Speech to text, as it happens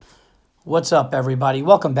What's up, everybody?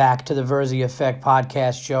 Welcome back to the Verzi Effect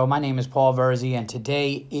podcast show. My name is Paul Verzi, and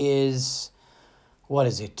today is what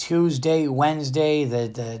is it? Tuesday, Wednesday,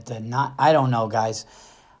 the not I don't know, guys.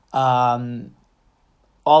 Um,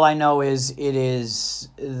 all I know is it is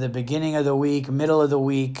the beginning of the week, middle of the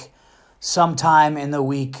week, sometime in the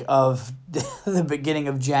week of the beginning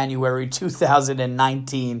of January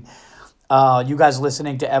 2019. You guys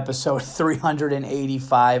listening to episode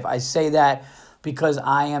 385. I say that because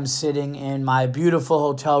I am sitting in my beautiful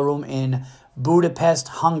hotel room in Budapest,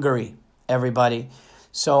 Hungary, everybody.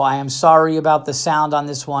 So I am sorry about the sound on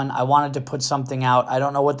this one. I wanted to put something out. I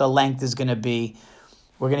don't know what the length is going to be.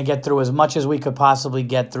 We're going to get through as much as we could possibly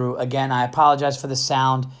get through. Again, I apologize for the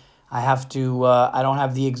sound. I don't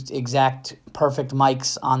have the exact perfect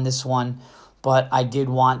mics on this one, but I did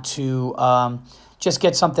want to just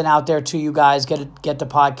get something out there to you guys, get the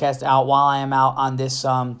podcast out while I am out on this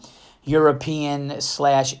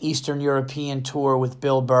European/Eastern European tour with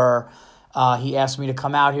Bill Burr. He asked me to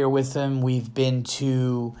come out here with him. We've been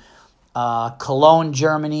to Cologne,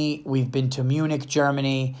 Germany. We've been to Munich,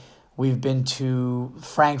 Germany. We've been to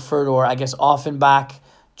Frankfurt, or I guess Offenbach,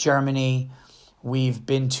 Germany. We've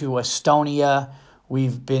been to Estonia.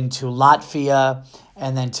 We've been to Latvia.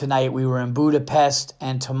 And then tonight we were in Budapest.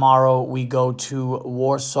 And tomorrow we go to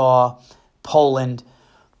Warsaw, Poland.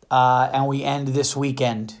 And we end this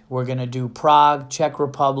weekend. We're going to do Prague, Czech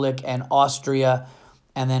Republic, and Austria.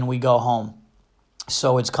 And then we go home.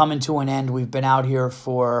 So it's coming to an end. We've been out here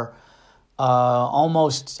for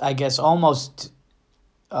almost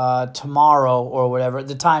tomorrow or whatever.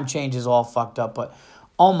 The time change is all fucked up, but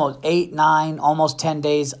almost 8, 9, almost 10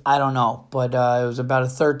 days. I don't know, but it was about a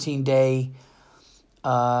 13-day,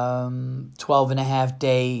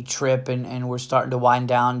 12-and-a-half-day trip, and we're starting to wind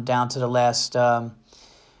down to the last,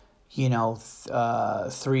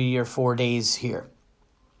 3 or 4 days here.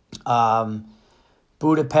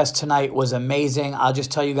 Budapest tonight was amazing. I'll just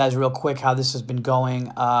tell you guys real quick how this has been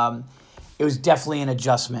going. It was definitely an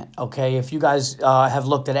adjustment, okay? If you guys have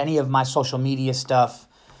looked at any of my social media stuff,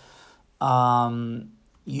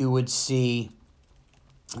 you would see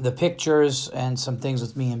the pictures and some things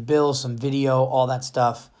with me and Bill, some video, all that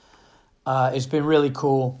stuff. It's been really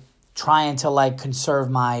cool. Trying to conserve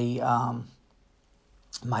my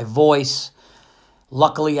my voice.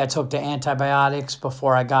 Luckily, I took the antibiotics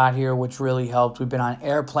before I got here, which really helped. We've been on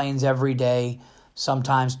airplanes every day,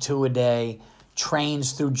 sometimes 2 a day.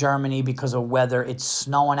 Trains through Germany because of weather. It's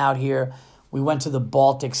snowing out here. We went to the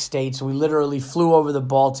Baltic states. We literally flew over the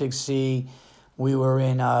Baltic Sea. We were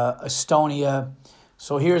in Estonia.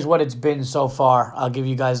 So here's what it's been so far. I'll give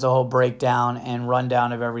you guys the whole breakdown and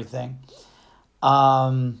rundown of everything.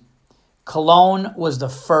 Cologne was the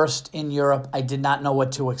first in Europe. I did not know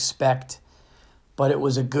what to expect, but it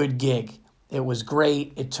was a good gig. It was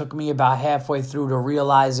great. It took me about halfway through to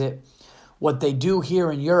realize it. What they do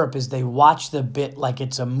here in Europe is they watch the bit like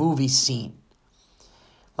it's a movie scene,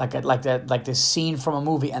 like this scene from a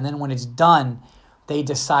movie, and then when it's done, they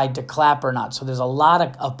decide to clap or not. So there's a lot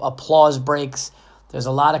of applause breaks, there's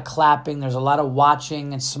a lot of clapping, there's a lot of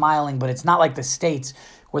watching and smiling, but it's not like the States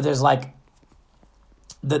where there's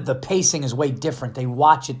the pacing is way different. They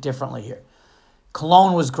watch it differently here.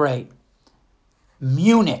 Cologne was great.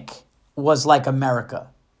 Munich was like America.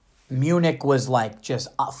 Munich was just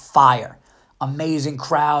fire. Amazing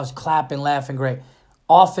crowds, clapping, laughing, great.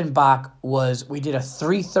 Offenbach we did a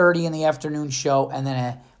 3:30 in the afternoon show and then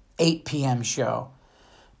a 8 p.m. show.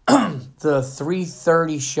 The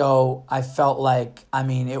 3:30 show, I felt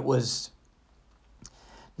it was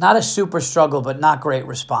not a super struggle, but not great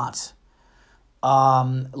response.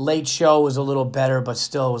 Late show was a little better, but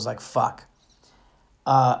still was fuck.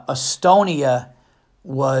 Estonia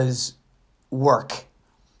was work.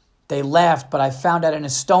 They laughed, but I found out in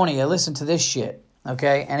Estonia, listen to this shit,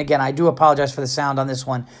 okay? And again, I do apologize for the sound on this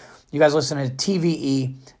one. You guys listen to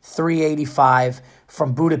TVE 385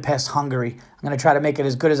 from Budapest, Hungary. I'm going to try to make it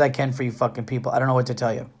as good as I can for you fucking people. I don't know what to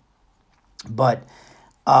tell you. But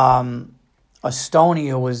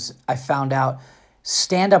Estonia I found out,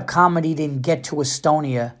 stand-up comedy didn't get to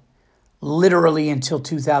Estonia literally until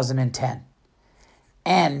 2010.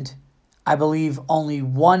 And I believe only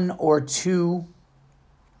one or two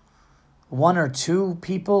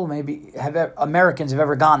people, maybe Americans have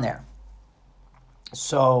ever gone there.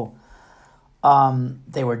 So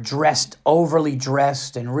they were overly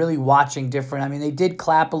dressed and really watching different. They did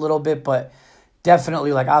clap a little bit, but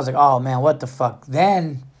definitely I was oh man, what the fuck?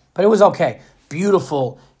 Then, but it was okay.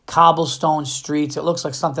 Beautiful cobblestone streets. It looks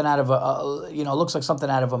like something out of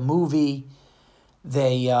a movie.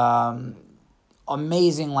 They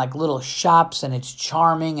amazing like little shops, and it's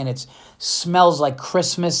charming, and it smells like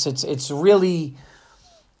Christmas. It's really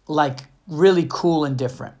like really cool and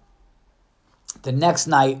different. The next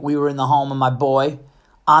night we were in the home of my boy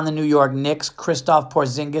on the New York Knicks, Kristaps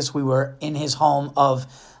Porzingis. We were in his home of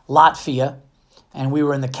Latvia, and we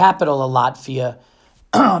were in the capital of Latvia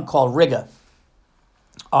called Riga.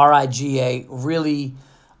 Riga, really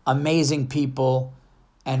amazing people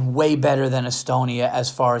and way better than Estonia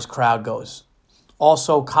as far as crowd goes.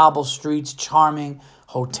 Also, cobble streets, charming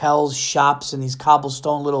hotels, shops in these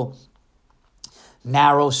cobblestone little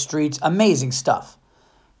narrow streets. Amazing stuff.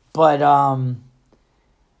 But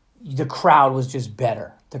the crowd was just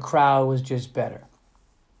better. The crowd was just better.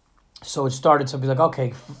 So it started to be like,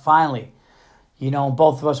 okay, finally,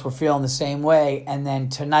 both of us were feeling the same way. And then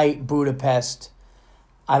tonight, Budapest,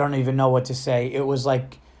 I don't even know what to say. It was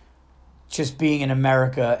like just being in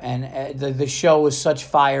America, and the show was such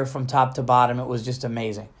fire from top to bottom. It was just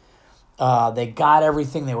amazing. They got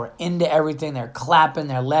everything. They were into everything. They're clapping.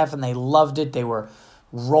 They're laughing. They loved it. They were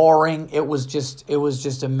roaring. It was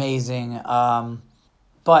just amazing.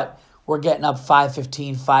 But we're getting up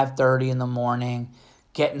 5:15, 5:30 in the morning,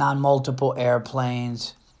 getting on multiple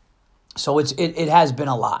airplanes. So it has been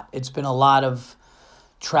a lot. It's been a lot of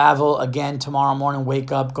travel. Again, tomorrow morning,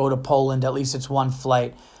 wake up, go to Poland. At least it's one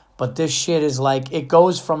flight. But this shit is like, it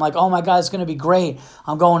goes from like, oh my God, it's going to be great.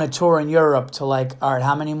 I'm going to tour in Europe to like, all right,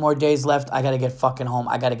 how many more days left? I got to get fucking home.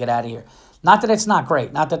 I got to get out of here. Not that it's not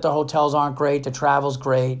great. Not that the hotels aren't great. The travel's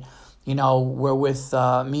great. We're with,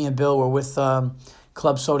 me and Bill, we're with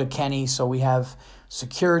Club Soda Kenny. So we have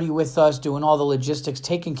security with us, doing all the logistics,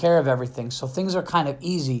 taking care of everything. So things are kind of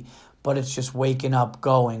easy, but it's just waking up,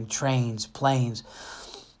 going, trains, planes,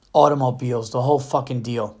 automobiles, the whole fucking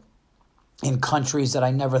deal. In countries that I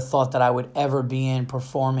never thought that I would ever be in,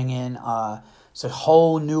 performing in. It's a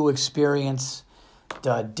whole new experience.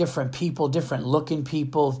 Different people, different looking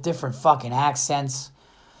people, different fucking accents.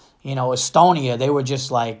 Estonia, they were just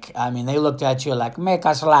like, they looked at you like, make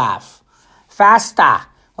us laugh. Faster.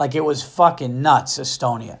 Like it was fucking nuts,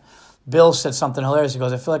 Estonia. Bill said something hilarious. He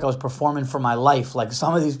goes, I feel like I was performing for my life. Like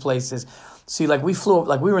some of these places. See, like we flew,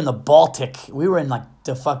 like we were in the Baltic. We were in like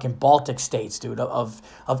the fucking Baltic states, dude, of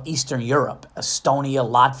Eastern Europe. Estonia,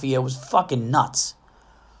 Latvia. It was fucking nuts.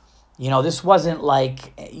 This wasn't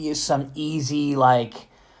like some easy, like,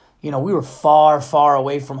 we were far, far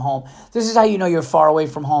away from home. This is how you know you're far away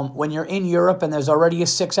from home. When you're in Europe and there's already a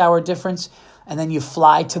 6-hour difference, and then you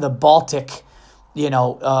fly to the Baltic,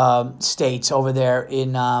 states over there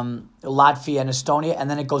in Latvia and Estonia, and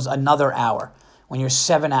then it goes another hour when you're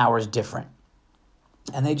 7 hours different.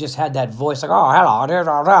 And they just had that voice like, oh, hello.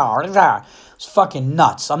 It's fucking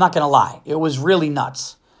nuts. I'm not going to lie. It was really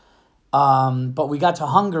nuts. But we got to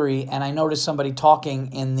Hungary, and I noticed somebody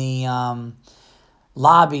talking in the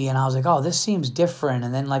lobby, and I was like, oh, this seems different.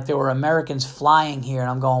 And then, like, there were Americans flying here, and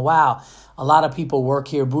I'm going, wow, a lot of people work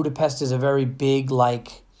here. Budapest is a very big,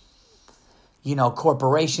 like,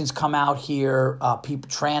 corporations come out here. People,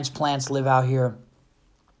 transplants live out here.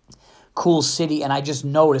 Cool city. And I just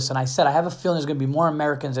noticed, and I said, I have a feeling there's going to be more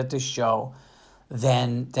Americans at this show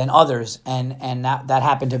than others, and that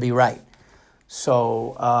happened to be right.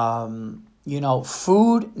 So,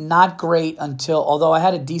 food, not great although I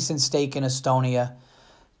had a decent steak in Estonia,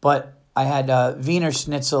 but I had Wiener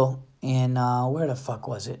Schnitzel in, where the fuck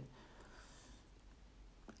was it?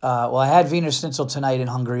 I had Wiener Schnitzel tonight in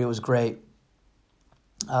Hungary. It was great.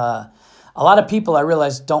 A lot of people, I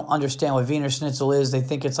realize, don't understand what Wiener Schnitzel is. They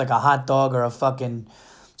think it's like a hot dog or a fucking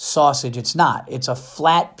sausage. It's not. It's a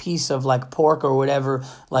flat piece of like pork or whatever,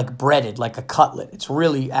 like breaded, like a cutlet. It's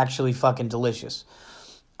really actually fucking delicious.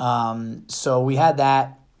 So we had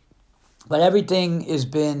that. But everything has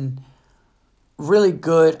been really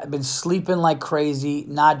good. I've been sleeping like crazy,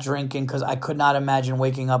 not drinking, because I could not imagine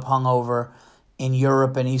waking up hungover in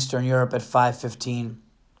Europe and Eastern Europe at 5:15,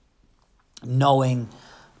 knowing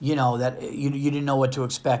that you didn't know what to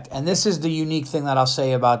expect. And this is the unique thing that I'll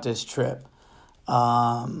say about this trip.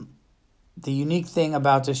 The unique thing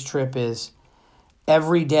about this trip is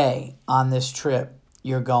every day on this trip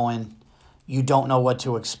you don't know what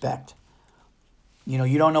to expect.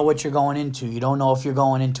 You don't know what you're going into. You don't know if you're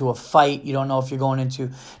going into a fight. You don't know if you're going into...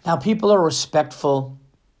 Now, people are respectful.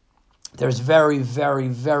 There's very, very,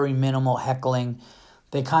 very minimal heckling.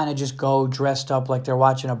 They kind of just go dressed up like they're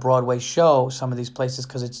watching a Broadway show, some of these places,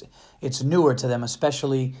 because it's newer to them,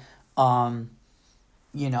 especially, in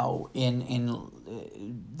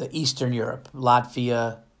the Eastern Europe,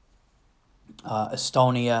 Latvia,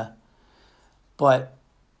 Estonia. But,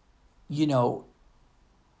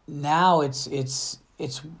 now it's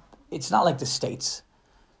not like the States.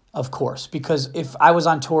 of course, because if I was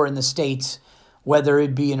on tour in the States, whether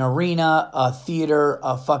it be an arena, a theater,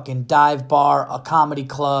 a fucking dive bar, a comedy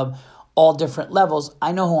club, all different levels,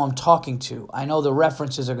 I know who I'm talking to. I know the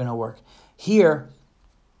references are going to work. Here,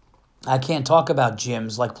 I can't talk about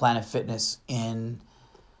gyms like Planet Fitness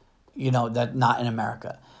that not in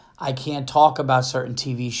America. I can't talk about certain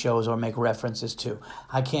TV shows or make references to.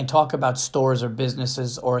 I can't talk about stores or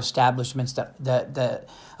businesses or establishments that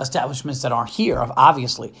aren't here,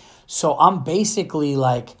 obviously. So I'm basically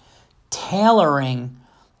like tailoring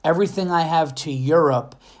everything I have to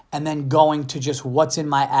Europe and then going to just what's in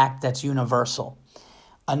my act that's universal.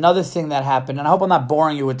 Another thing that happened, and I hope I'm not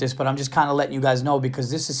boring you with this, but I'm just kind of letting you guys know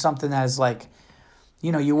because this is something that is like,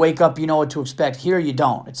 you wake up, you know what to expect. Here you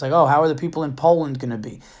don't. It's like, oh, how are the people in Poland going to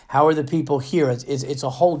be? How are the people here? It's a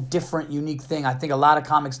whole different, unique thing. I think a lot of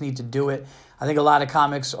comics need to do it. I think a lot of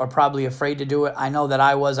comics are probably afraid to do it. I know that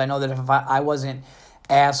I was. I know that if I wasn't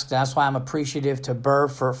asked, that's why I'm appreciative to Burr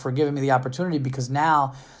for giving me the opportunity, because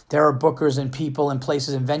now there are bookers and people and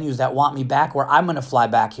places and venues that want me back where I'm going to fly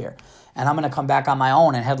back here. And I'm going to come back on my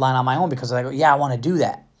own and headline on my own because I go, yeah, I want to do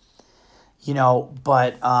that.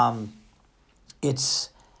 But it's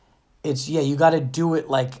you got to do it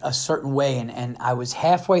like a certain way. And I was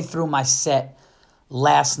halfway through my set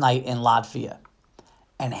last night in Latvia.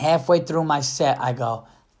 And halfway through my set, I go,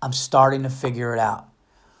 I'm starting to figure it out.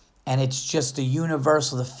 And it's just the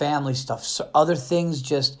universal, the family stuff. So other things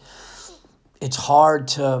it's hard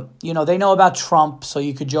to, they know about Trump, so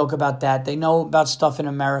you could joke about that. They know about stuff in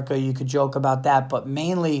America, you could joke about that. But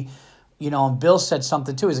mainly, and Bill said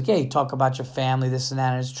something too. He's like, yeah, you talk about your family, this and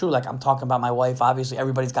that. And it's true. Like, I'm talking about my wife. Obviously,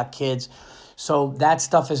 everybody's got kids. So that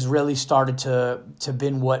stuff has really started to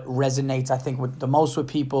been what resonates, I think, with the most with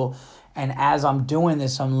people. And as I'm doing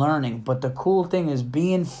this, I'm learning. But the cool thing is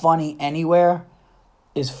being funny anywhere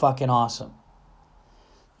is fucking awesome.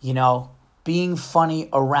 Being funny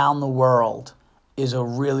around the world is a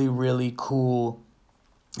really, really cool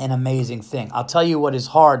and amazing thing. I'll tell you what is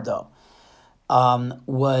hard, though,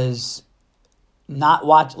 was not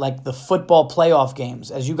watch like the football playoff games.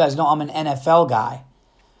 As you guys know, I'm an NFL guy,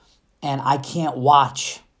 and I can't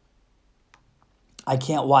watch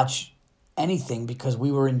anything because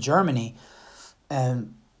we were in Germany,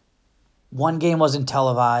 and one game wasn't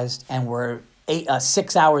televised, and we're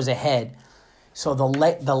 6 hours ahead. So the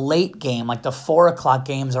late game, like the 4 o'clock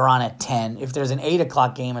games, are on at 10. If there's an 8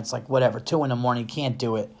 o'clock game, it's like whatever, 2 in the morning. You can't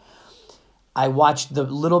do it. I watched the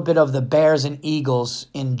little bit of the Bears and Eagles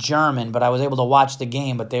in German, but I was able to watch the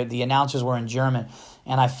game. But the announcers were in German,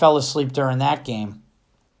 and I fell asleep during that game.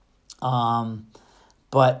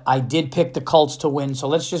 But I did pick the Colts to win, so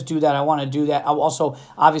let's just do that. I want to do that. I'll also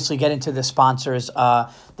obviously get into the sponsors. The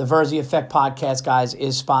Verzi Effect podcast, guys,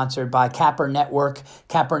 is sponsored by Capper Network.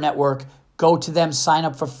 Capper Network, go to them, sign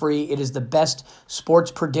up for free. It is the best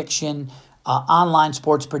sports prediction, online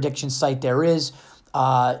sports prediction site there is.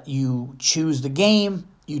 You choose the game,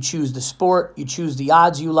 you choose the sport, you choose the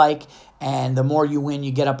odds you like, and the more you win,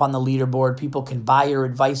 you get up on the leaderboard. People can buy your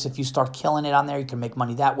advice if you start killing it on there. You can make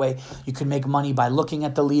money that way. You can make money by looking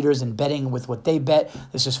at the leaders and betting with what they bet.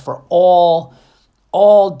 This is for all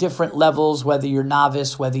different levels, whether you're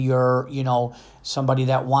novice, whether you're, somebody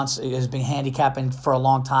that has been handicapping for a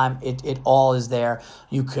long time. It all is there.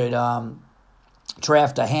 You could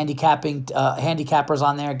draft a handicappers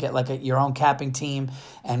on there, get like your own capping team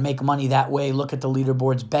and make money that way. Look at the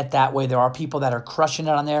leaderboards, bet that way. There are people that are crushing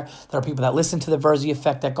it on there. There are people that listen to the Verzi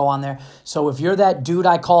Effect that go on there. So if you're that dude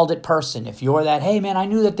I called it person, if you're that, hey man, I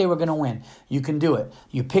knew that they were going to win, you can do it.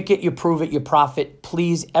 You pick it, you prove it, you profit.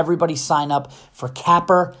 Please, everybody sign up for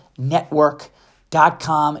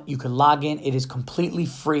CapperNetwork.com. You can log in. It is completely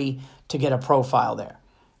free to get a profile there.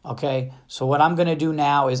 Okay, so what I'm going to do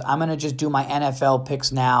now is I'm going to just do my NFL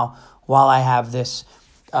picks now while I have this.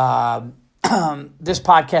 This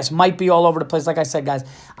podcast might be all over the place. Like I said, guys,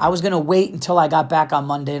 I was going to wait until I got back on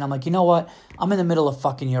Monday, and I'm like, you know what? I'm in the middle of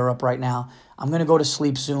fucking Europe right now. I'm going to go to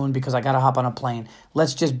sleep soon because I got to hop on a plane.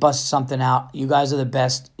 Let's just bust something out. You guys are the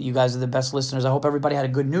best. You guys are the best listeners. I hope everybody had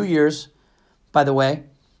a good New Year's, by the way.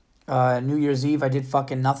 New Year's Eve, I did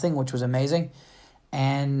fucking nothing, which was amazing.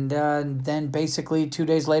 And then basically 2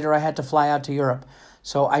 days later, I had to fly out to Europe.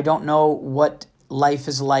 So I don't know what life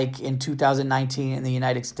is like in 2019 in the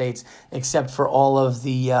United States, except for all of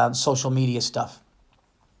the social media stuff.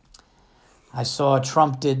 I saw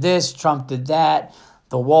Trump did this, Trump did that,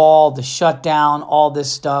 the wall, the shutdown, all this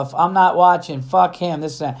stuff. I'm not watching. Fuck him.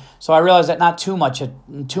 This and that. So I realized that not too much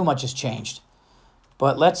has changed.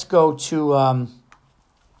 But let's go to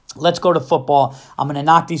football. I'm going to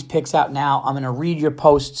knock these picks out now. I'm going to read your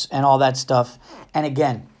posts and all that stuff. And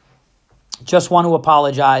again, Just want to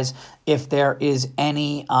apologize if there is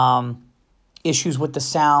any issues with the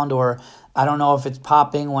sound, or I don't know if it's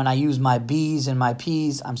popping when I use my B's and my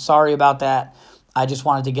P's. I'm sorry about that. I just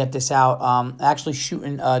wanted to get this out. Actually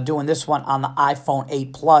doing this one on the iPhone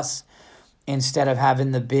 8 Plus instead of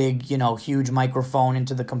having the big, huge microphone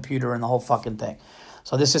into the computer and the whole fucking thing.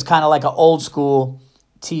 So this is kind of like an old school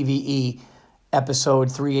TVE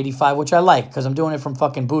episode 385, which I like because I'm doing it from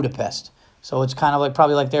fucking Budapest. So it's kind of like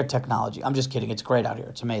probably like their technology. I'm just kidding. It's great out here.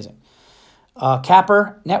 It's amazing.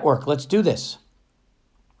 Capper Network. Let's do this.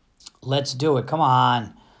 Let's do it. Come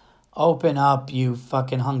on. Open up, you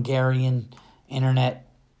fucking Hungarian internet.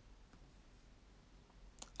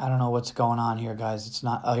 I don't know what's going on here, guys. It's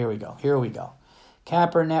not. Oh, here we go. Here we go.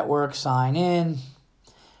 Capper Network. Sign in.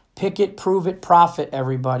 Pick it, prove it, profit,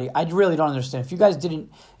 everybody. I really don't understand.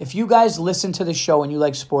 If you guys listen to the show and you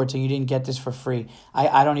like sports and you didn't get this for free,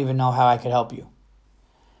 I don't even know how I could help you.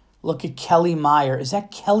 Look at Kelly Meyer. Is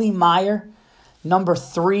that Kelly Meyer? Number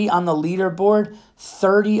 3 on the leaderboard,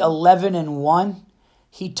 30, 11, and 1.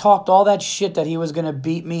 He talked all that shit that he was going to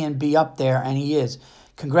beat me and be up there, and he is.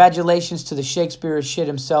 Congratulations to the Shakespeare shit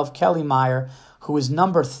himself, Kelly Meyer, who is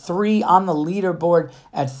number 3 on the leaderboard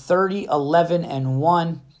at 30, 11, and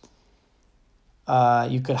 1.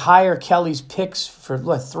 You could hire Kelly's picks for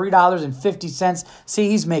 $3.50. See,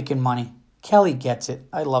 he's making money. Kelly gets it.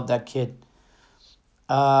 I love that kid.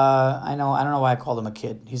 I don't know why I called him a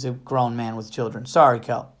kid. He's a grown man with children. Sorry,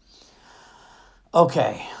 Kel.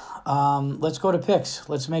 Okay, let's go to picks.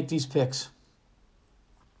 Let's make these picks.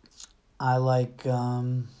 I like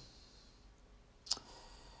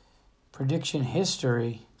prediction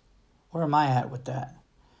history. Where am I at with that?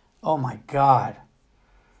 Oh my God.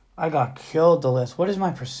 I got killed the list. What is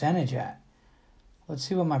my percentage at? Let's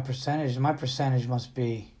see what my percentage is. My percentage must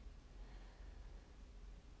be...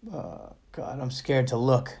 God, I'm scared to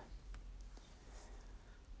look.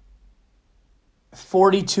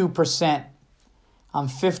 42%. I'm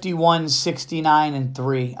 51, 69, and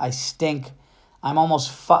 3. I stink. I'm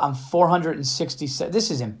 467.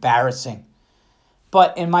 This is embarrassing.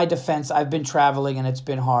 But in my defense, I've been traveling and it's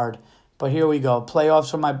been hard. But here we go.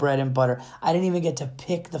 Playoffs are my bread and butter. I didn't even get to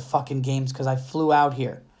pick the fucking games because I flew out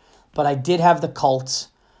here. But I did have the Colts.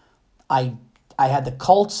 I had the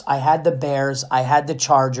Colts. I had the Bears. I had the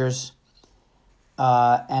Chargers.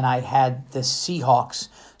 And I had the Seahawks.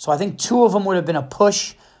 So I think 2 of them would have been a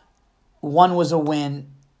push. 1 was a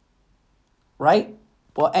win. Right?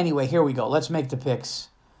 Well, anyway, here we go. Let's make the picks.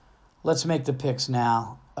 Let's make the picks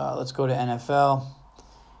now. Let's go to NFL.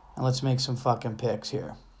 And let's make some fucking picks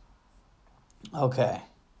here. Okay.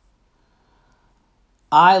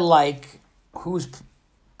 I like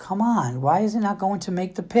come on, why is it not going to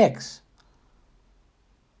make the picks?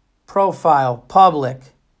 Profile, public.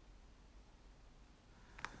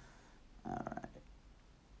 All right.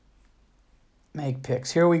 Make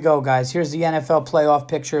picks. Here we go, guys. Here's the NFL playoff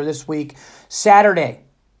picture this week. Saturday,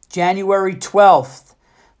 January 12th,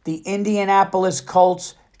 the Indianapolis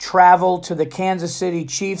Colts travel to the Kansas City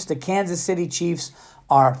Chiefs. The Kansas City Chiefs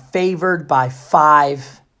are favored by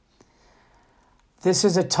 5. This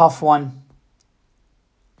is a tough one.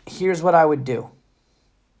 Here's what I would do.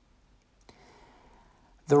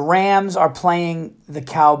 The Rams are playing the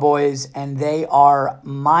Cowboys, and they are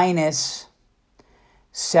minus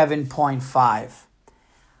 7.5.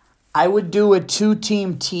 I would do a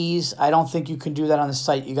 2-team tease. I don't think you can do that on the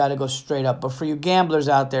site. You got to go straight up. But for you gamblers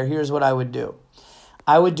out there, here's what I would do.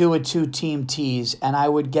 I would do a 2-team tease, and I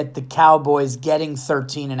would get the Cowboys getting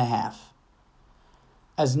 13.5.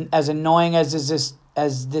 As annoying as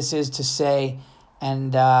this is to say,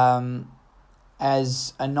 and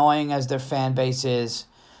as annoying as their fan base is,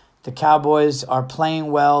 the Cowboys are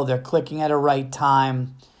playing well. They're clicking at a right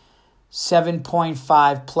time.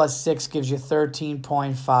 7.5 plus 6 gives you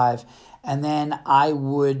 13.5. And then I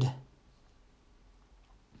would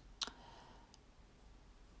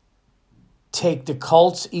take the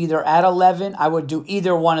Colts either at 11. I would do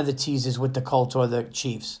either one of the teases with the Colts or the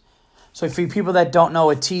Chiefs. So for people that don't know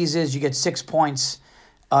what tease is, you get 6 points.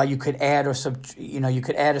 You could add or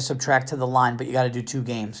subtract to the line, but you got to do 2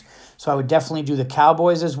 games. So I would definitely do the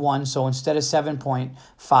Cowboys as 1. So instead of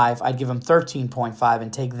 7.5, I'd give them 13.5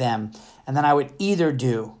 and take them. And then I would either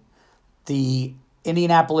do the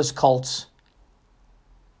Indianapolis Colts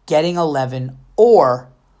getting 11 or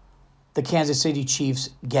the Kansas City Chiefs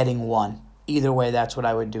getting 1. Either way, that's what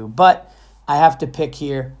I would do. But I have to pick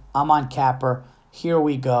here. I'm on Capper. Here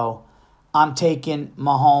we go. I'm taking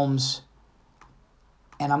Mahomes,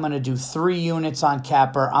 and I'm going to do 3 units on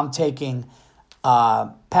Capper. I'm taking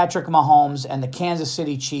Patrick Mahomes and the Kansas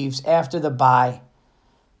City Chiefs after the bye,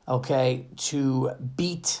 okay, to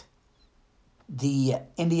beat the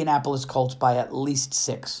Indianapolis Colts by at least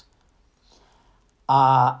 6.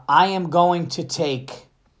 I am going to take,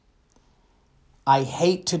 I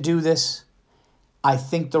hate to do this. I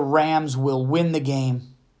think the Rams will win the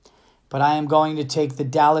game, but I am going to take the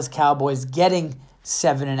Dallas Cowboys getting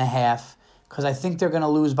 7.5 because I think they're going to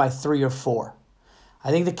lose by 3 or 4.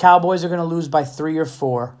 I think the Cowboys are going to lose by 3 or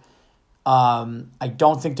 4. I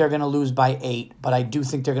don't think they're going to lose by 8, but I do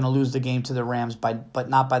think they're going to lose the game to the Rams, but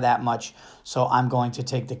not by that much. So I'm going to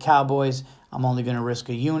take the Cowboys. I'm only going to risk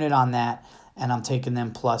a unit on that, and I'm taking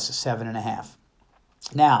them plus 7.5.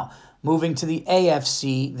 Now, moving to the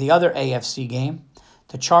AFC, the other AFC game,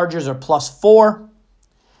 the Chargers are plus 4.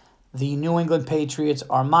 The New England Patriots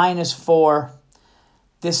are minus 4.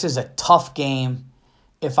 This is a tough game.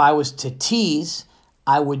 If I was to tease,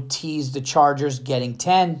 I would tease the Chargers getting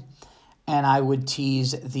 10, and I would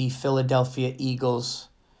tease the Philadelphia Eagles.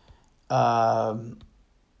 I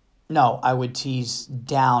would tease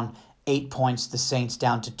down 8 points, the Saints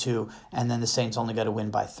down to 2, and then the Saints only got to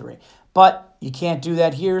win by 3. But you can't do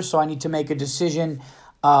that here, so I need to make a decision.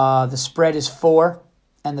 The spread is 4,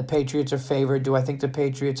 and the Patriots are favored. Do I think the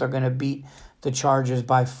Patriots are going to beat the Chargers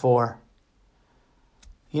by 4?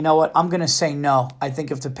 You know what? I'm going to say no. I think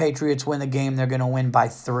if the Patriots win the game, they're going to win by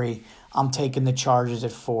 3. I'm taking the Chargers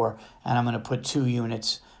at 4, and I'm going to put 2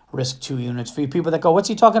 units, risk 2 units. For you people that go, what's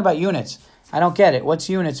he talking about units? I don't get it. What's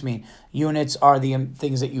units mean? Units are the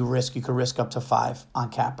things that you risk. You could risk up to 5 on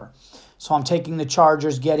Capper. So I'm taking the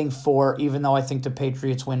Chargers getting 4, even though I think the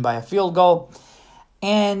Patriots win by a field goal.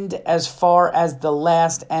 And as far as the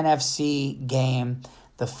last NFC game,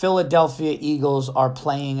 the Philadelphia Eagles are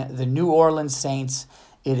playing the New Orleans Saints.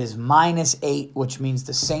 It is minus 8, which means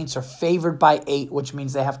the Saints are favored by 8, which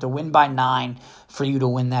means they have to win by 9 for you to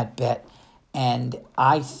win that bet. And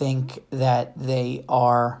I think that they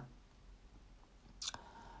are...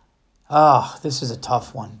 this is a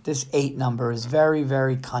tough one. This 8 number is very,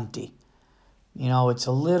 very cunty. You know, it's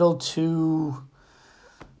a little too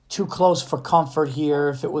close for comfort here.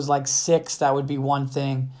 If it was like 6, that would be one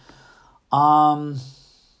thing. I'm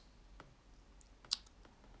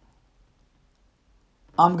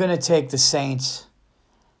going to take the Saints.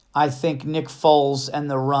 I think Nick Foles and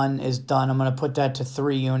the run is done. I'm going to put that to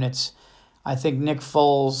 3 units. I think Nick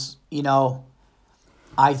Foles,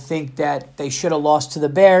 I think that they should have lost to the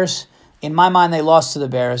Bears. In my mind, they lost to the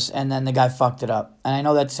Bears, and then the guy fucked it up. And I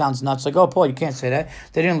know that sounds nuts. Like, oh, Paul, you can't say that.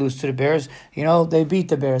 They didn't lose to the Bears. They beat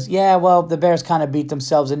the Bears. Yeah, well, the Bears kind of beat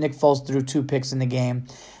themselves, and Nick Foles threw 2 picks in the game.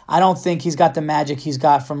 I don't think he's got the magic he's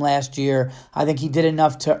got from last year. I think he did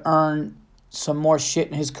enough to earn some more shit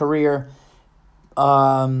in his career.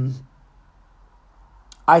 I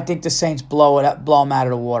think the Saints blow him out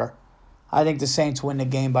of the water. I think the Saints win the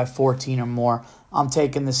game by 14 or more. I'm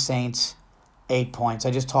taking the Saints 8 points.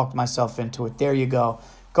 I just talked myself into it. There you go.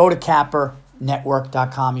 Go to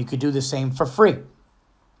CapperNetwork.com. You could do the same for free.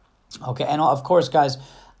 Okay, and of course, guys,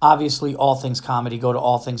 obviously, All Things Comedy. Go to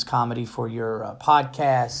All Things Comedy for your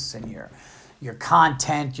podcasts and your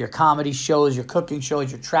content, your comedy shows, your cooking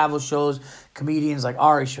shows, your travel shows, comedians like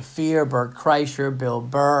Ari Shaffir, Bert Kreischer, Bill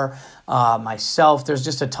Burr, myself. There's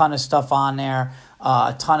just a ton of stuff on there,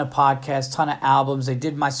 a ton of podcasts, ton of albums. They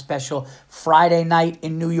did my special Friday night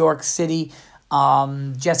in New York City.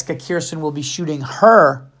 Jessica Kirsten will be shooting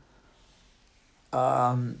her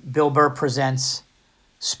Bill Burr Presents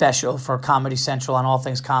special for Comedy Central on All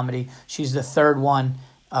Things Comedy. She's the 3rd one,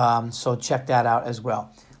 so check that out as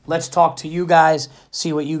well. Let's talk to you guys,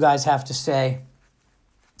 see what you guys have to say.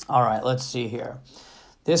 All right, let's see here.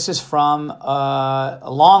 This is from a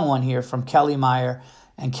long one here from Kelly Meyer.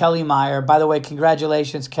 And Kelly Meyer, by the way,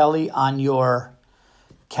 congratulations, Kelly, on your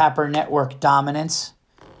Capper Network dominance.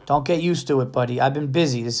 Don't get used to it, buddy. I've been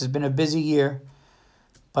busy. This has been a busy year,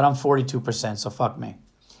 but I'm 42%, so fuck me.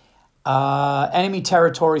 Enemy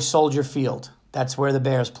territory, Soldier Field. That's where the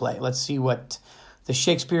Bears play. Let's see what the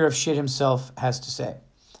Shakespeare of shit himself has to say.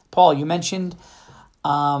 Paul, you mentioned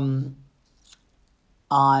on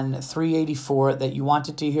 384 that you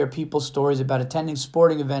wanted to hear people's stories about attending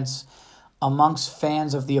sporting events amongst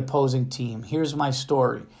fans of the opposing team. Here's my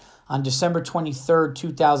story. On December 23rd,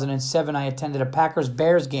 2007, I attended a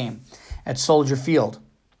Packers-Bears game at Soldier Field.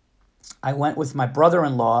 I went with my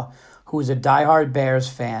brother-in-law, who is a diehard Bears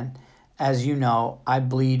fan. As you know, I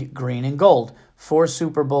bleed green and gold. 4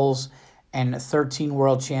 Super Bowls and 13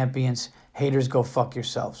 world champions. Haters, go fuck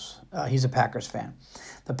yourselves. He's a Packers fan.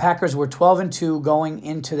 The Packers were 12-2 going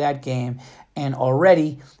into that game and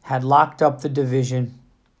already had locked up the division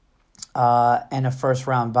and a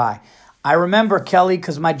first-round bye. I remember, Kelly,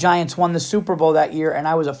 because my Giants won the Super Bowl that year, and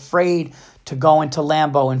I was afraid to go into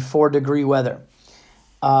Lambeau in 4-degree weather.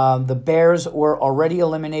 The Bears were already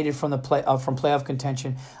eliminated from from playoff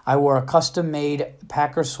contention. I wore a custom-made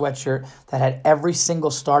Packers sweatshirt that had every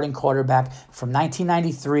single starting quarterback from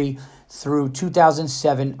 1993 through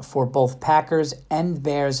 2007 for both Packers and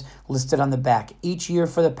Bears listed on the back. Each year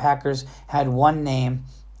for the Packers had one name,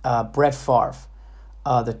 Brett Favre.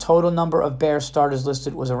 The total number of Bears starters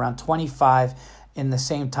listed was around 25 in the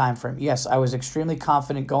same time frame. Yes, I was extremely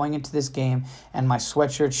confident going into this game, and my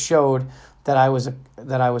sweatshirt showed that I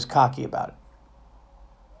was cocky about it.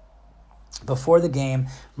 Before the game,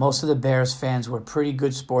 most of the Bears fans were pretty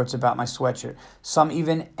good sports about my sweatshirt. Some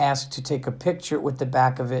even asked to take a picture with the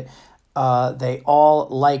back of it. They all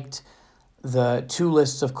liked the two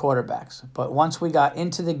lists of quarterbacks. But once we got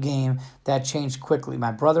into the game, that changed quickly.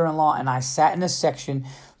 My brother-in-law and I sat in a section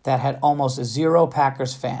that had almost zero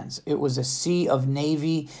Packers fans. It was a sea of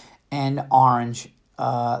navy and orange.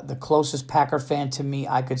 The closest Packer fan to me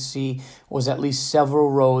I could see was at least several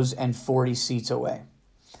rows and 40 seats away.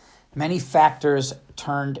 Many factors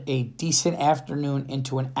turned a decent afternoon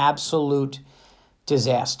into an absolute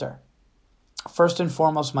disaster. First and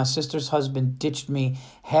foremost, my sister's husband ditched me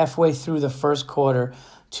halfway through the first quarter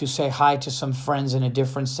to say hi to some friends in a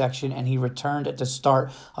different section, and he returned at the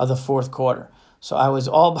start of the fourth quarter. So I was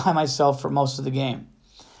all by myself for most of the game.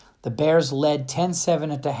 The Bears led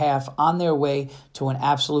 10-7 at the half on their way to an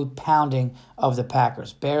absolute pounding of the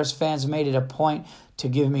Packers. Bears fans made it a point to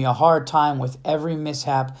give me a hard time with every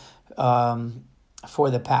mishap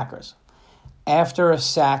for the Packers. After a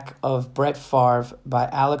sack of Brett Favre by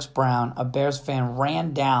Alex Brown, a Bears fan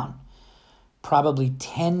ran down probably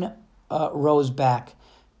 10 rows back,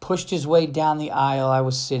 pushed his way down the aisle I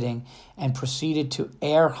was sitting, and proceeded to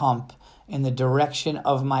air hump in the direction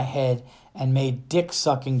of my head and made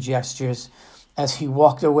dick-sucking gestures as he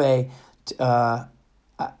walked away. I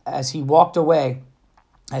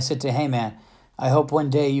said to him, "Hey, man, I hope one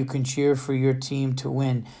day you can cheer for your team to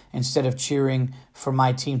win instead of cheering for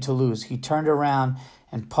my team to lose." He turned around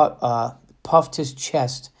and puffed his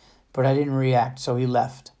chest, but I didn't react, so he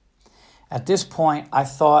left. At this point, I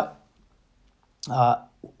thought,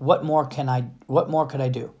 what more could I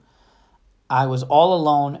do? I was all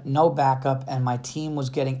alone, no backup, and my team was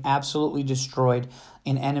getting absolutely destroyed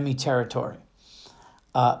in enemy territory.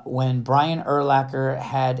 When Brian Urlacher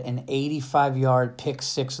had an 85-yard pick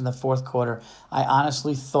six in the fourth quarter, I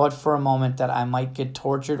honestly thought for a moment that I might get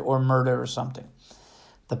tortured or murdered or something.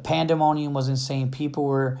 The pandemonium was insane. People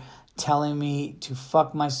were telling me to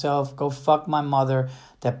fuck myself, go fuck my mother,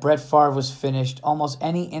 that Brett Favre was finished. Almost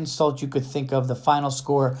any insult you could think of. The final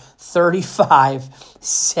score,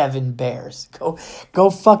 35-7 Bears. Go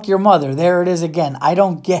fuck your mother. There it is again. I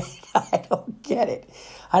don't get it. I don't get it.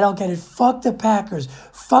 Fuck the Packers.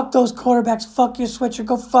 Fuck those quarterbacks. Fuck your sweatshirt.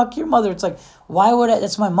 Go fuck your mother. It's like, why would I?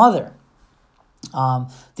 That's my mother. The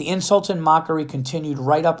insults and mockery continued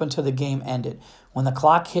right up until the game ended. When the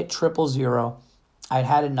clock hit 000, I'd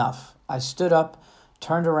had enough. I stood up,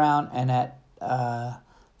 turned around, and at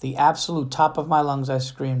the absolute top of my lungs, I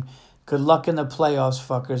screamed, "Good luck in the playoffs,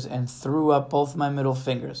 fuckers," and threw up both my middle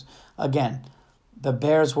fingers. Again, the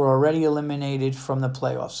Bears were already eliminated from the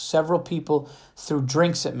playoffs. Several people threw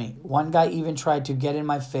drinks at me. One guy even tried to get in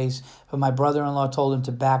my face, but my brother-in-law told him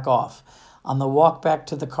to back off. On the walk back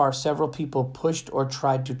to the car, several people pushed or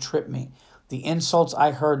tried to trip me. The insults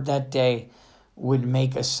I heard that day would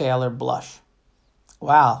make a sailor blush.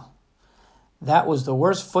 Wow. That was the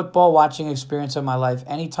worst football watching experience of my life.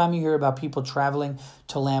 Anytime you hear about people traveling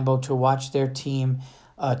to Lambeau to watch their team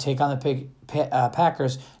take on the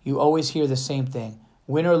Packers, you always hear the same thing.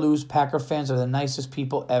 Win or lose, Packer fans are the nicest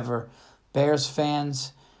people ever. Bears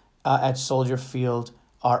fans at Soldier Field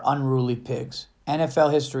are unruly pigs.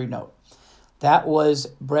 NFL history note. That was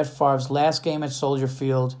Brett Favre's last game at Soldier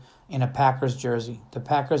Field in a Packers jersey. The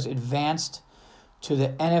Packers advanced to the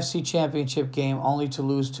NFC Championship game only to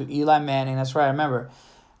lose to Eli Manning. That's right, I remember.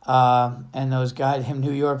 And those goddamn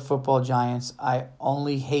New York football Giants. I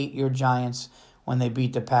only hate your Giants when they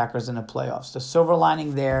beat the Packers in the playoffs. The silver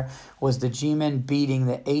lining there was the G-Men beating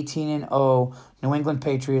the 18-0 New England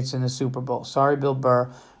Patriots in the Super Bowl. Sorry, Bill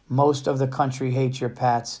Burr. Most of the country hates your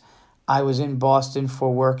Pats. I was in Boston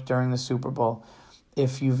for work during the Super Bowl.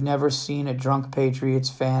 If you've never seen a drunk Patriots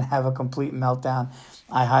fan have a complete meltdown,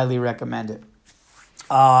 I highly recommend it.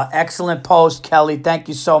 Excellent post, Kelly. Thank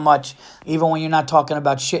you so much. Even when you're not talking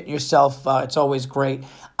about shitting yourself, it's always great.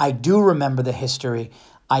 I do remember the history.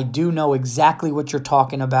 I do know exactly what you're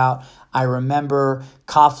talking about. I remember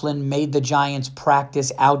Coughlin made the Giants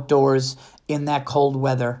practice outdoors in that cold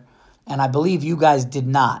weather. And I believe you guys did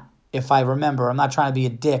not, if I remember. I'm not trying to be a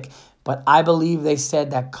dick, but I believe they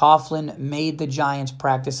said that Coughlin made the Giants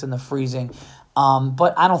practice in the freezing.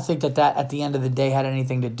 But I don't think that at the end of the day had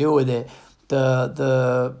anything to do with it.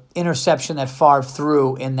 The interception that Favre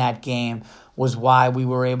threw in that game was why we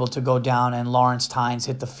were able to go down and Lawrence Tynes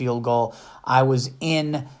hit the field goal. I was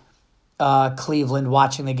in Cleveland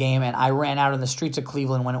watching the game, and I ran out in the streets of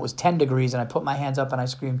Cleveland when it was 10 degrees, and I put my hands up and I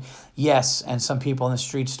screamed, yes, and some people in the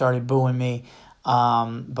streets started booing me,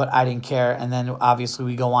 but I didn't care. And then obviously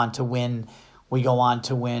we go on to win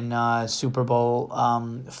Super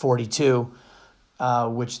Bowl 42,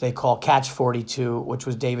 which they call Catch 42, which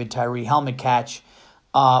was David Tyree helmet catch,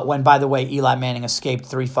 when, by the way, Eli Manning escaped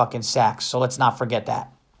 3 fucking sacks. So let's not forget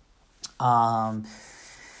that.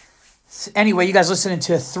 Anyway, you guys listening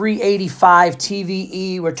to 385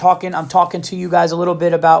 TVE. I'm talking to you guys a little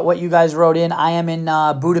bit about what you guys wrote in. I am in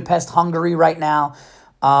Budapest, Hungary right now.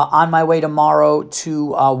 On my way tomorrow to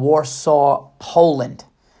Warsaw, Poland.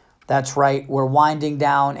 That's right. We're winding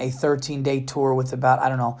down a 13-day tour with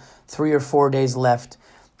about, 3 or 4 days left.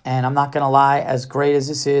 And I'm not going to lie, as great as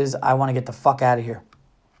this is, I want to get the fuck out of here.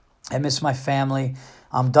 I miss my family.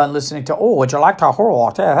 I'm done listening to, would you like to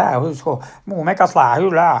make us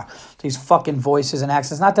laugh? These fucking voices and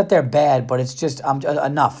accents. Not that they're bad, but it's just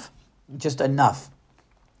enough. Just enough.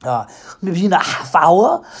 Maybe in a half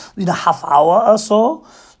hour or so.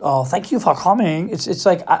 Oh, thank you for coming. It's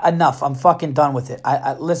like enough. I'm fucking done with it.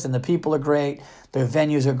 I listen, the people are great. The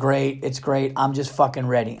venues are great. It's great. I'm just fucking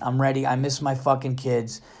ready. I'm ready. I miss my fucking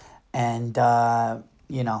kids. And,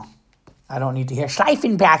 I don't need to hear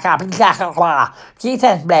Schleifenberger,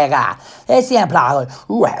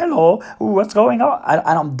 hello, what's going on?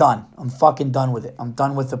 I'm done. I'm fucking done with it. I'm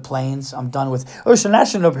done with the planes. I'm done with Good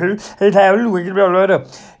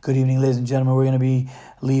evening, ladies and gentlemen. We're going to be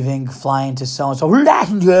flying to so-and-so,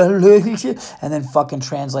 and then fucking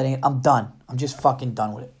translating it. I'm done. I'm just fucking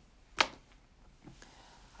done with it.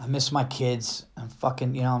 I miss my kids. I'm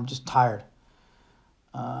fucking, I'm just tired.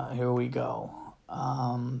 Here we go.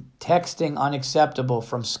 Texting unacceptable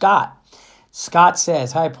from Scott. Scott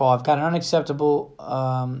says, hi, Paul. I've got an unacceptable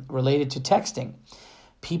related to texting.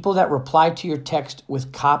 People that reply to your text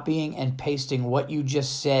with copying and pasting what you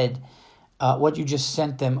just said, what you just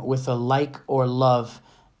sent them with a like or love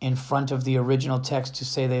in front of the original text to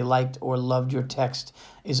say they liked or loved your text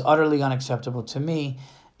is utterly unacceptable. To me,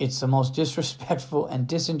 it's the most disrespectful and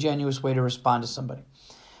disingenuous way to respond to somebody.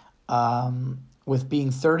 With being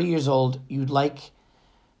 30 years old, you'd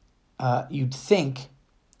think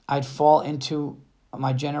I'd fall into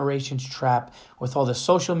my generation's trap with all the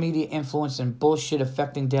social media influence and bullshit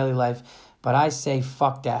affecting daily life, but I say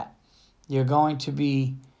fuck that. You're going to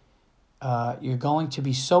be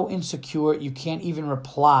so insecure you can't even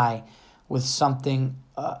reply with something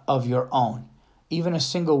of your own. Even a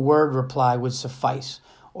single word reply would suffice.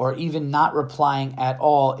 Or even not replying at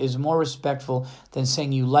all is more respectful than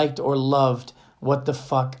saying you liked or loved what the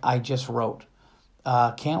fuck I just wrote.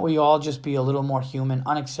 Can't we all just be a little more human?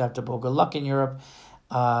 Unacceptable. Good luck in Europe,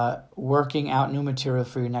 working out new material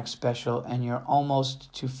for your next special, and you're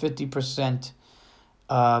almost to 50%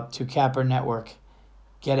 to Capper Network.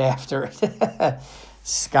 Get after it.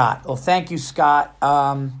 Scott. Well, thank you, Scott.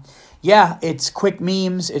 It's quick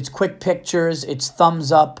memes, it's quick pictures, it's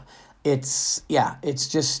thumbs up. It's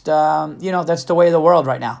just, that's the way of the world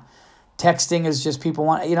right now. Texting is just people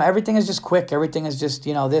want, everything is just quick. Everything is just,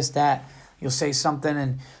 this, that. You'll say something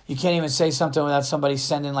and you can't even say something without somebody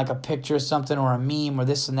sending like a picture or something or a meme or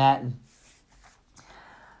this and that. And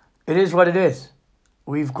it is what it is.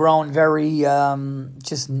 We've grown very, I'm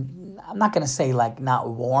not going to say like not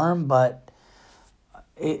warm, but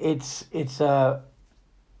it's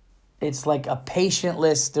like a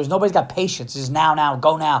patientless, there's nobody's got patience. It's now,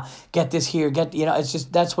 go now, get this here, it's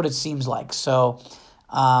just, that's what it seems like. So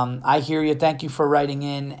I hear you. Thank you for writing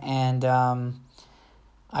in, and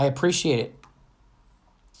I appreciate it.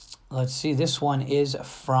 Let's see. This one is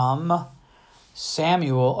from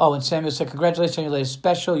Samuel. Oh, and Samuel said, congratulations on your latest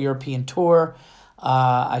special European tour.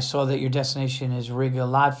 I saw that your destination is Riga,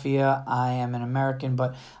 Latvia. I am an American,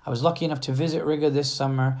 but I was lucky enough to visit Riga this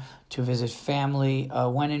summer to visit family.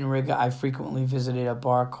 When in Riga, I frequently visited a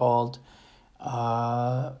bar called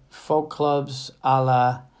Folk Clubs a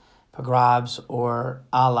la Pagrabs, or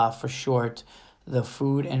Allah for short. The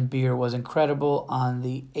food and beer was incredible. On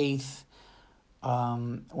the 8th,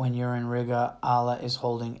 when you're in Riga, Allah is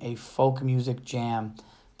holding a folk music jam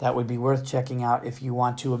that would be worth checking out if you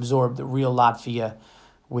want to absorb the real Latvia,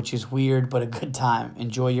 which is weird but a good time.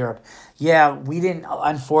 Enjoy Europe. Yeah, we didn't,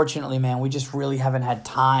 unfortunately, man, we just really haven't had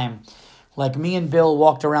time. Like, me and Bill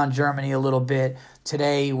walked around Germany a little bit.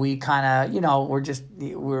 today we kind of,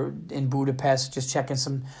 we're in Budapest, just checking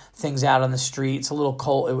some things out on the street. It's a little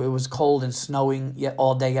cold. It was cold and snowing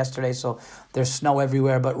all day yesterday, so there's snow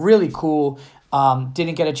everywhere, but really cool.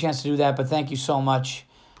 Didn't get a chance to do that, but thank you so much,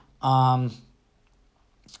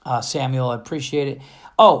 Samuel. I appreciate it.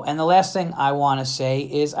 Oh, and the last thing I want to say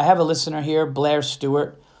is I have a listener here, Blair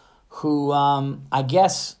Stewart, who I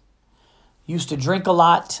guess used to drink a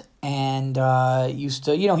lot and he used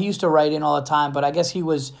to write in all the time, but I guess he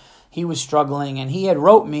was struggling, and he had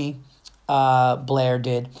wrote me, Blair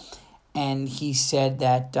did, and he said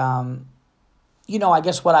that, I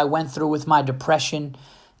guess what I went through with my depression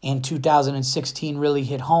in 2016 really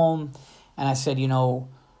hit home, and I said,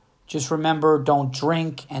 just remember, don't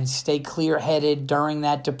drink and stay clear-headed during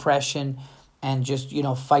that depression and just,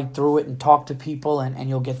 fight through it and talk to people and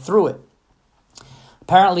you'll get through it.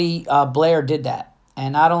 Apparently, Blair did that.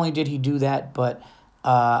 And not only did he do that, but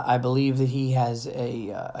I believe that he has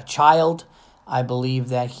a child. I believe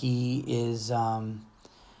that he is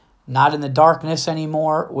not in the darkness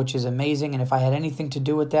anymore, which is amazing. And if I had anything to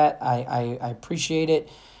do with that, I appreciate it,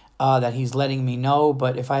 that he's letting me know.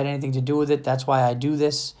 But if I had anything to do with it, that's why I do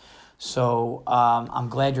this. So I'm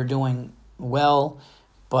glad you're doing well.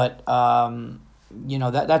 But,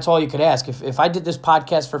 that's all you could ask. If I did this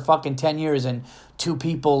podcast for fucking 10 years and 2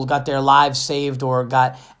 people got their lives saved or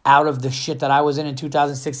got out of the shit that I was in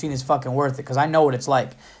 2016, it's fucking worth it, because I know what it's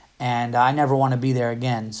like. And I never want to be there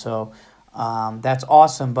again. So that's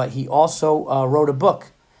awesome. But he also wrote a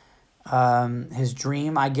book. His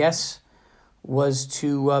dream, I guess, was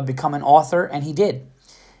to become an author, and he did.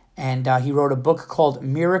 And he wrote a book called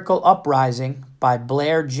Miracle Uprising by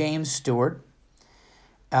Blair James Stewart.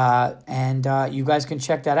 And you guys can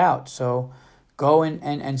check that out. So go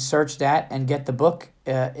and search that and get the book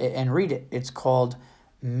and read it. It's called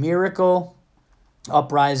Miracle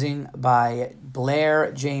Uprising by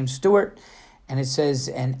Blair James Stewart. And it says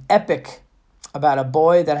an epic about a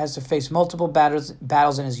boy that has to face multiple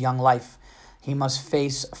battles in his young life. He must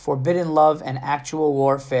face forbidden love and actual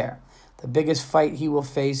warfare. The biggest fight he will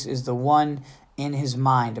face is the one in his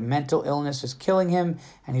mind. A mental illness is killing him,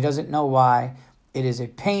 and he doesn't know why. It is a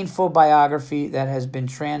painful biography that has been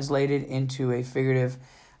translated into a figurative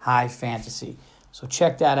high fantasy. So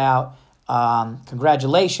check that out.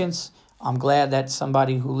 Congratulations. I'm glad that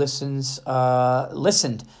somebody who listens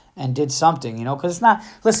listened and did something, because it's not,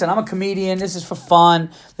 listen, I'm a comedian. This is for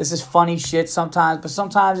fun. This is funny shit sometimes, but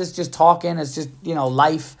sometimes it's just talking. It's just,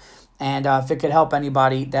 life. And if it could help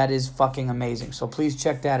anybody, that is fucking amazing. So please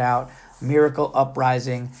check that out. Miracle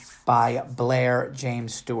Uprising by Blair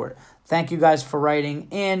James Stewart. Thank you guys for writing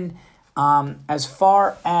in. As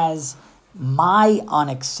far as my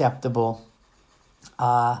unacceptable,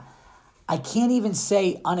 I can't even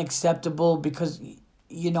say unacceptable because,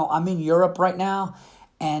 I'm in Europe right now,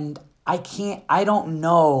 and I don't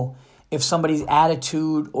know if somebody's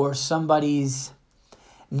attitude or somebody's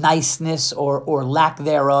niceness or lack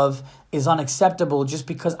thereof is unacceptable, just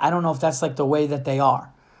because I don't know if that's like the way that they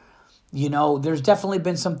are. There's definitely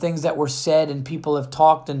been some things that were said and people have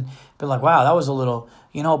talked and been like, wow, that was a little,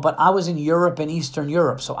 but I was in Europe and Eastern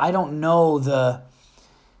Europe, so I don't know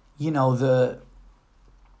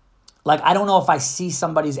I don't know if I see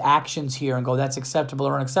somebody's actions here and go, that's acceptable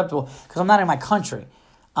or unacceptable, because I'm not in my country.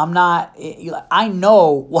 I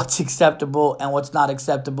know what's acceptable and what's not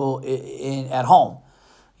acceptable at home.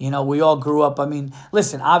 We all grew up,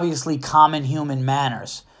 listen, obviously common human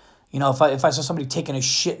manners. If I saw somebody taking a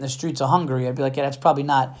shit in the streets of Hungary, I'd be like, yeah, that's probably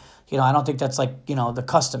not, I don't think that's like, the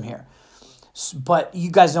custom here. But you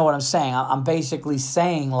guys know what I'm saying. I'm basically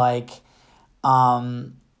saying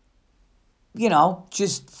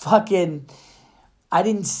just fucking, I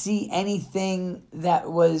didn't see anything that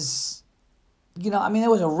was, there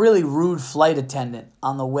was a really rude flight attendant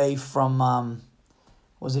on the way from,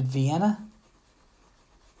 was it Vienna?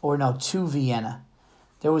 Or no, to Vienna.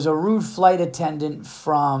 There was a rude flight attendant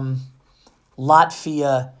from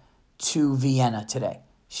Latvia to Vienna today.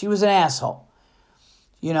 She was an asshole.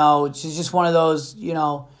 She's just one of those,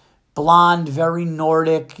 blonde, very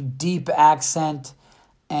Nordic, deep accent.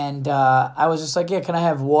 And I was just like, yeah, can I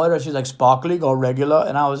have water? She's like, sparkling or regular?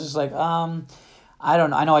 And I was just like, I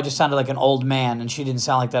don't know. I know I just sounded like an old man, and she didn't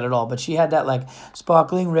sound like that at all. But she had that, like,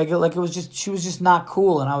 sparkling, regular. Like, she was just not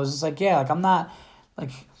cool. And I was just like, yeah, I'm not,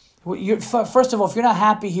 first of all, if you're not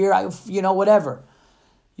happy here, whatever.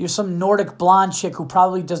 You're some Nordic blonde chick who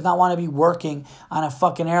probably does not want to be working on a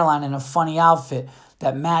fucking airline in a funny outfit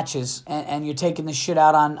that matches, and you're taking the shit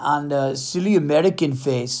out on the silly American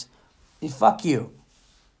face. Fuck you.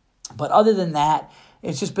 But other than that,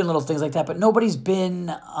 it's just been little things like that. But nobody's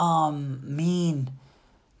been mean.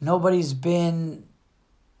 Nobody's been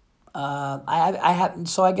I haven't.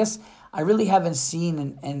 So I guess I really haven't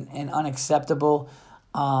seen an unacceptable.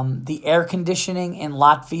 The air conditioning in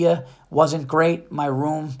Latvia wasn't great. My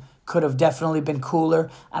room could have definitely been cooler.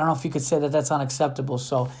 I don't know if you could say that that's unacceptable.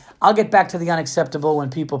 So I'll get back to the unacceptable when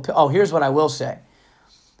people. Oh, here's what I will say.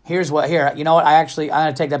 Here. You know what? I'm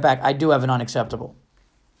gonna take that back. I do have an unacceptable.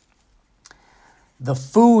 The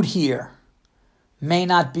food here may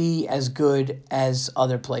not be as good as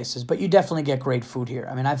other places, but you definitely get great food here.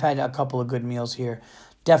 I mean, I've had a couple of good meals here.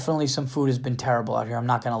 Definitely some food has been terrible out here, I'm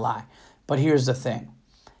not going to lie. But here's the thing.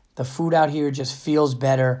 The food out here just feels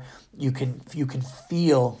better. You can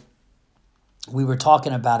feel, we were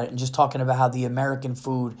talking about it and just talking about how the American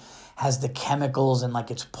food has the chemicals and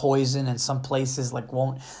like it's poison, and some places like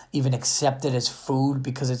won't even accept it as food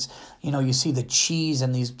because it's, you see the cheese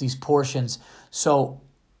and these portions. So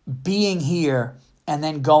being here and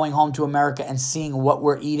then going home to America and seeing what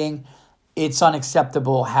we're eating, it's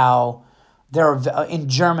unacceptable how in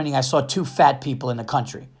Germany, I saw two fat people in the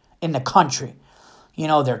country. In the country.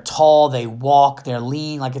 They're tall, they walk, they're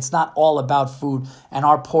lean. Like, it's not all about food. And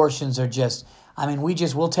our portions are just, I mean,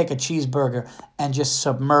 we'll take a cheeseburger and just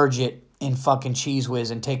submerge it in fucking Cheese Whiz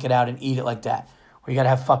and take it out and eat it like that. Where you got to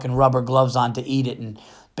have fucking rubber gloves on to eat it, and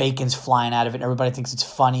bacon's flying out of it, and everybody thinks it's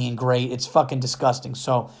funny and great. It's fucking disgusting.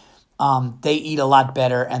 So they eat a lot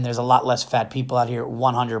better, and there's a lot less fat people out here,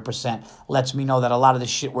 100%. Lets me know that a lot of the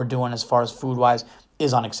shit we're doing as far as food-wise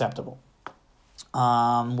is unacceptable.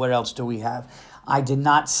 What else do we have? I did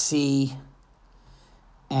not see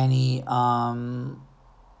any... I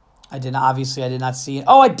did not see...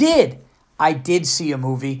 Oh, I did! I did see a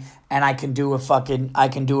movie, and I can do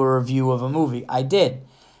a review of a movie. I did.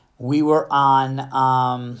 We were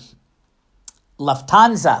on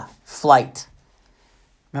Lufthansa flight.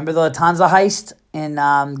 Remember the Lufthansa heist in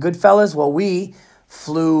Goodfellas? Well, we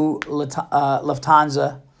flew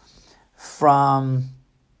Lufthansa from,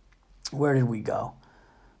 where did we go?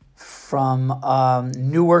 From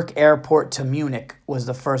Newark Airport to Munich was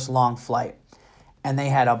the first long flight. And they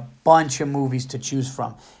had a bunch of movies to choose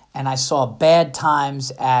from. And I saw Bad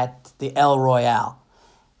Times at the El Royale.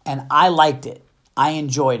 And I liked it. I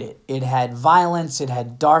enjoyed it. It had violence, it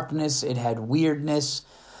had darkness, it had weirdness.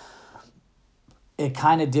 It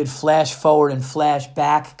kind of did flash forward and flash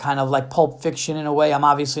back, kind of like Pulp Fiction in a way. I'm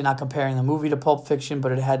obviously not comparing the movie to Pulp Fiction,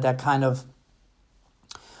 but it had that kind of,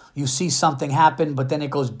 you see something happen, but then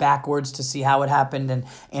it goes backwards to see how it happened and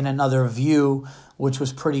in another view, which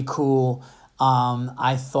was pretty cool.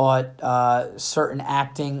 I thought certain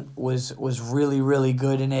acting was really, really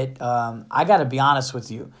good in it. I got to be honest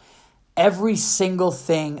with you. Every single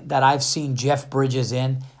thing that I've seen Jeff Bridges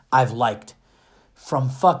in, I've liked. From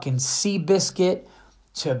fucking Seabiscuit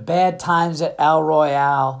to Bad Times at El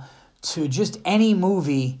Royale to just any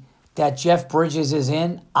movie that Jeff Bridges is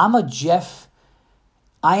in, I'm a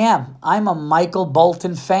Michael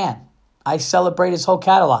Bolton fan. I celebrate his whole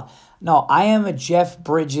catalog. No, I am a Jeff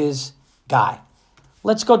Bridges guy.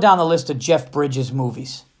 Let's go down the list of Jeff Bridges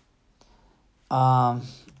movies.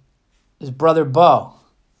 His brother Bo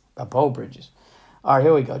Bridges. All right,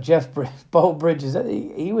 here we go. Bo Bridges.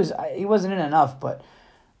 He wasn't in enough, but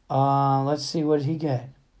let's see, what did he get?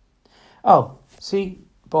 Oh, see,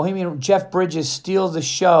 Jeff Bridges steals the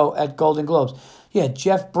show at Golden Globes. Yeah,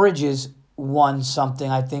 Jeff Bridges won something,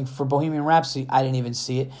 I think, for Bohemian Rhapsody. I didn't even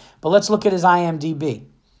see it. But let's look at his IMDb.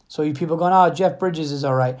 So you people going, oh, Jeff Bridges is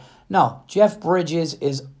all right. No, Jeff Bridges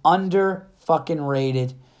is under fucking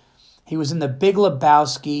rated. He was in The Big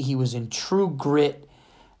Lebowski. He was in True Grit.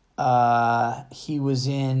 He was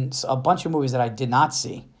in a bunch of movies that I did not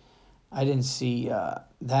see. I didn't see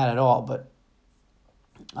that at all, but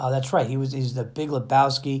that's right. He's The Big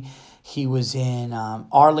Lebowski. He was in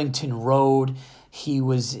Arlington Road. He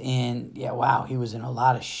was in, he was in a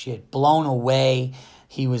lot of shit. Blown Away.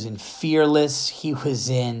 He was in Fearless. He was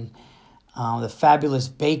in The Fabulous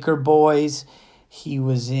Baker Boys. He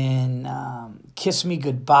was in Kiss Me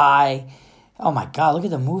Goodbye. Oh my God, look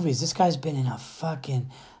at the movies. This guy's been in a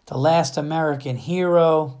fucking... The Last American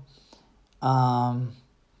Hero. So,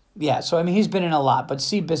 I mean, he's been in a lot. But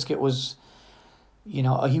Seabiscuit was,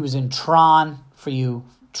 he was in Tron, for you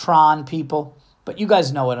Tron people. But you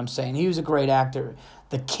guys know what I'm saying. He was a great actor.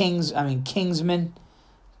 Kingsman,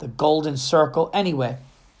 The Golden Circle. Anyway,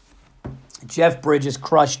 Jeff Bridges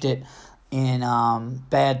crushed it in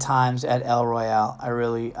Bad Times at El Royale.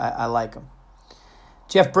 I like him.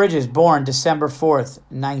 Jeff Bridges, born December 4th,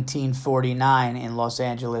 1949 in Los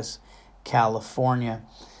Angeles, California.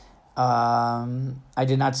 I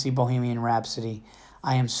did not see Bohemian Rhapsody.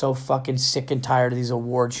 I am so fucking sick and tired of these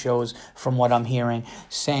award shows from what I'm hearing,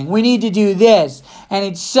 saying, we need to do this, and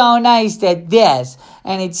it's so nice that this,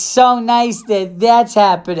 and it's so nice that that's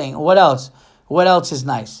happening. What else? What else is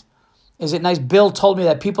nice? Is it nice? Bill told me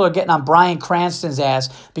that people are getting on Bryan Cranston's ass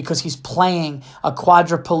because he's playing a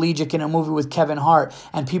quadriplegic in a movie with Kevin Hart,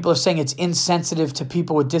 and people are saying it's insensitive to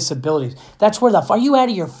people with disabilities. That's where are you out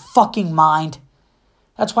of your fucking mind?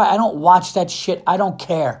 That's why I don't watch that shit. I don't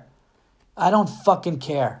care. I don't fucking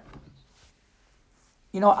care.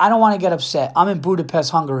 You know, I don't want to get upset. I'm in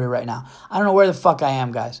Budapest, Hungary right now. I don't know where the fuck I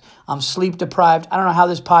am, guys. I'm sleep deprived. I don't know how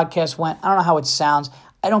this podcast went. I don't know how it sounds.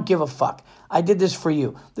 I don't give a fuck. I did this for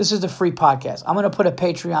you. This is the free podcast. I'm going to put a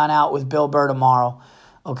Patreon out with Bill Burr tomorrow,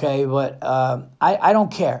 okay? But I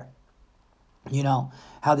don't care, you know,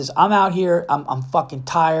 how this. I'm out here. I'm fucking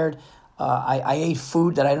tired. I ate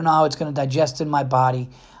food that I don't know how it's going to digest in my body.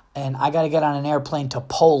 And I got to get on an airplane to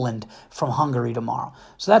Poland from Hungary tomorrow.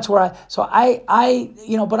 So that's where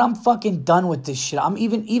but I'm fucking done with this shit. I'm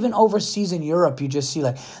even overseas in Europe, you just see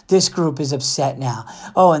like, this group is upset now.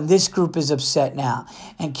 Oh, and this group is upset now.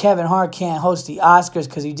 And Kevin Hart can't host the Oscars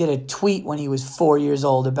because he did a tweet when he was 4 years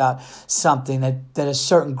old about something that a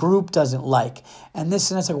certain group doesn't like. And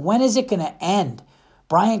this and that's like, when is it going to end?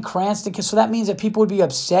 Bryan Cranston, so that means that people would be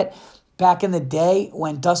upset back in the day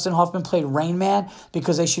when Dustin Hoffman played Rain Man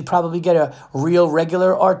because they should probably get a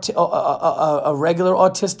regular autistic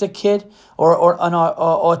kid or an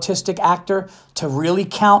autistic actor to really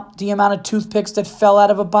count the amount of toothpicks that fell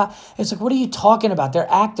out of a box. It's like, what are you talking about? They're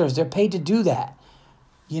actors. They're paid to do that.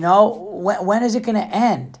 You know, when is it going to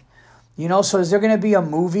end? You know, so is there going to be a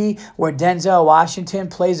movie where Denzel Washington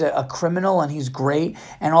plays a criminal and he's great,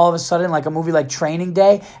 and all of a sudden, like a movie like Training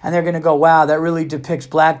Day, and they're going to go, wow, that really depicts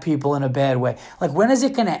black people in a bad way? Like, when is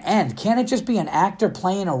it going to end? Can't it just be an actor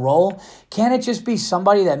playing a role? Can't it just be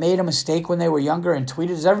somebody that made a mistake when they were younger and tweeted?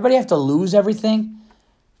 Does everybody have to lose everything?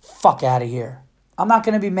 Fuck out of here. I'm not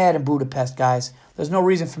going to be mad in Budapest, guys. There's no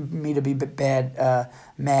reason for me to be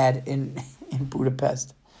mad in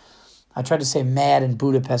Budapest. I tried to say mad in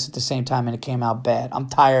Budapest at the same time, and it came out bad. I'm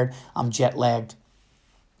tired. I'm jet lagged.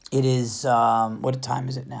 It is, what time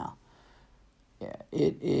is it now? Yeah,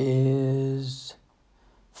 it is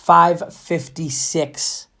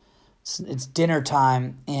 5:56. It's dinner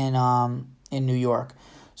time in New York.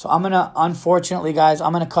 So unfortunately, guys,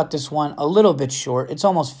 I'm going to cut this one a little bit short. It's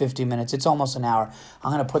almost 50 minutes. It's almost an hour.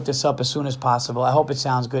 I'm going to put this up as soon as possible. I hope it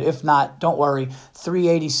sounds good. If not, don't worry.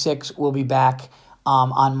 386 will be back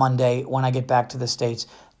on Monday when I get back to the States.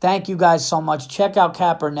 Thank you guys so much. Check out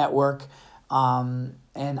Capper Network. And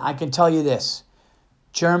I can tell you this.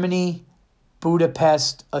 Germany,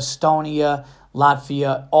 Budapest, Estonia,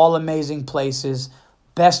 Latvia, all amazing places.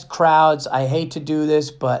 Best crowds. I hate to do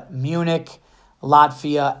this, but Munich,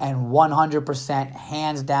 Latvia, and 100%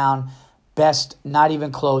 hands down best, not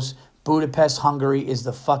even close. Budapest, Hungary is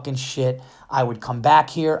the fucking shit. I would come back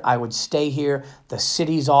here. I would stay here. The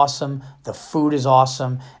city's awesome. The food is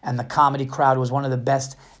awesome. And the comedy crowd was one of the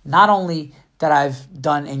best, not only that I've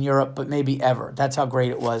done in Europe, but maybe ever. That's how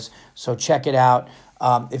great it was. So check it out.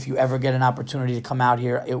 If you ever get an opportunity to come out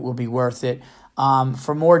here, it will be worth it.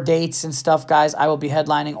 For more dates and stuff, guys, I will be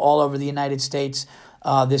headlining all over the United States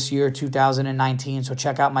this year, 2019. So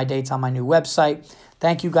check out my dates on my new website.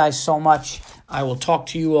 Thank you guys so much. I will talk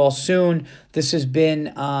to you all soon. This has been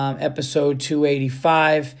episode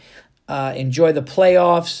 285. Enjoy the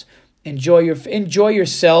playoffs. Enjoy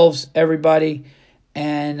yourselves, everybody.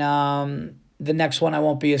 And the next one, I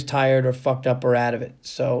won't be as tired or fucked up or out of it.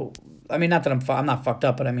 So, I mean, not that I'm not fucked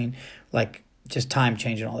up, but I mean, like, just time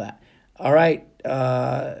change and all that. All right.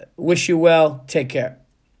 Wish you well. Take care.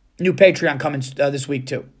 New Patreon coming this week,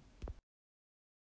 too.